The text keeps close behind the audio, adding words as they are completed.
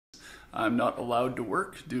I'm not allowed to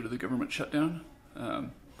work due to the government shutdown.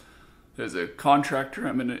 As a contractor,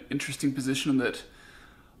 I'm in an interesting position that,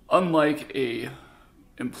 unlike a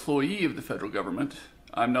employee of the federal government,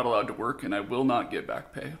 I'm not allowed to work and I will not get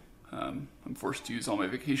back pay. I'm forced to use all my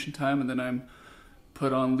vacation time and then I'm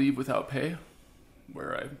put on leave without pay,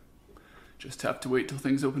 where I just have to wait till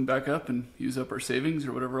things open back up and use up our savings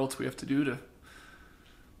or whatever else we have to do to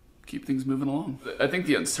keep things moving along. I think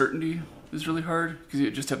the uncertainty is really hard because you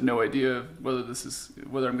just have no idea whether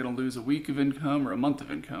I'm going to lose a week of income or a month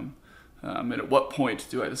of income. And at what point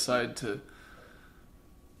do I decide to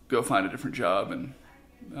go find a different job and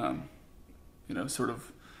sort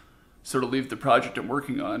of leave the project I'm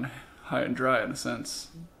working on high and dry in a sense.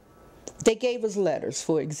 They gave us letters,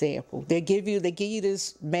 for example. They give you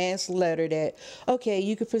this mass letter that, okay,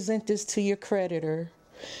 you can present this to your creditor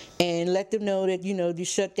and let them know that, you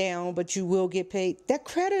shut down, but you will get paid. That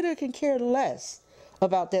creditor can care less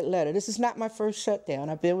about that letter. This is not my first shutdown.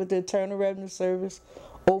 I've been with the Internal Revenue Service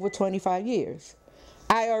over 25 years.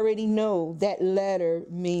 I already know that letter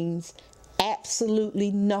means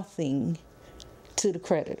absolutely nothing to the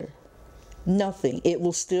creditor. Nothing. It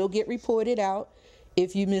will still get reported out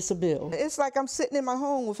if you miss a bill. It's like I'm sitting in my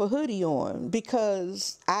home with a hoodie on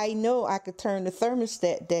because I know I could turn the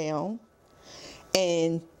thermostat down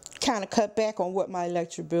and kind of cut back on what my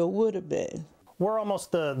electric bill would have been. We're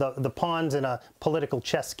almost the pawns in a political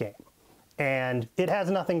chess game, and it has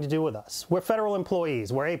nothing to do with us. We're federal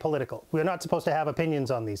employees. We're apolitical. We're not supposed to have opinions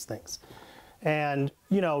on these things. And,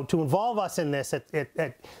 to involve us in this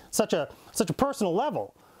at such a personal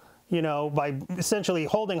level, by essentially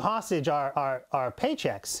holding hostage our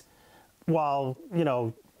paychecks while,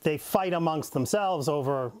 they fight amongst themselves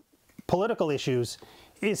over political issues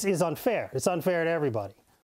is unfair. It's unfair to everybody.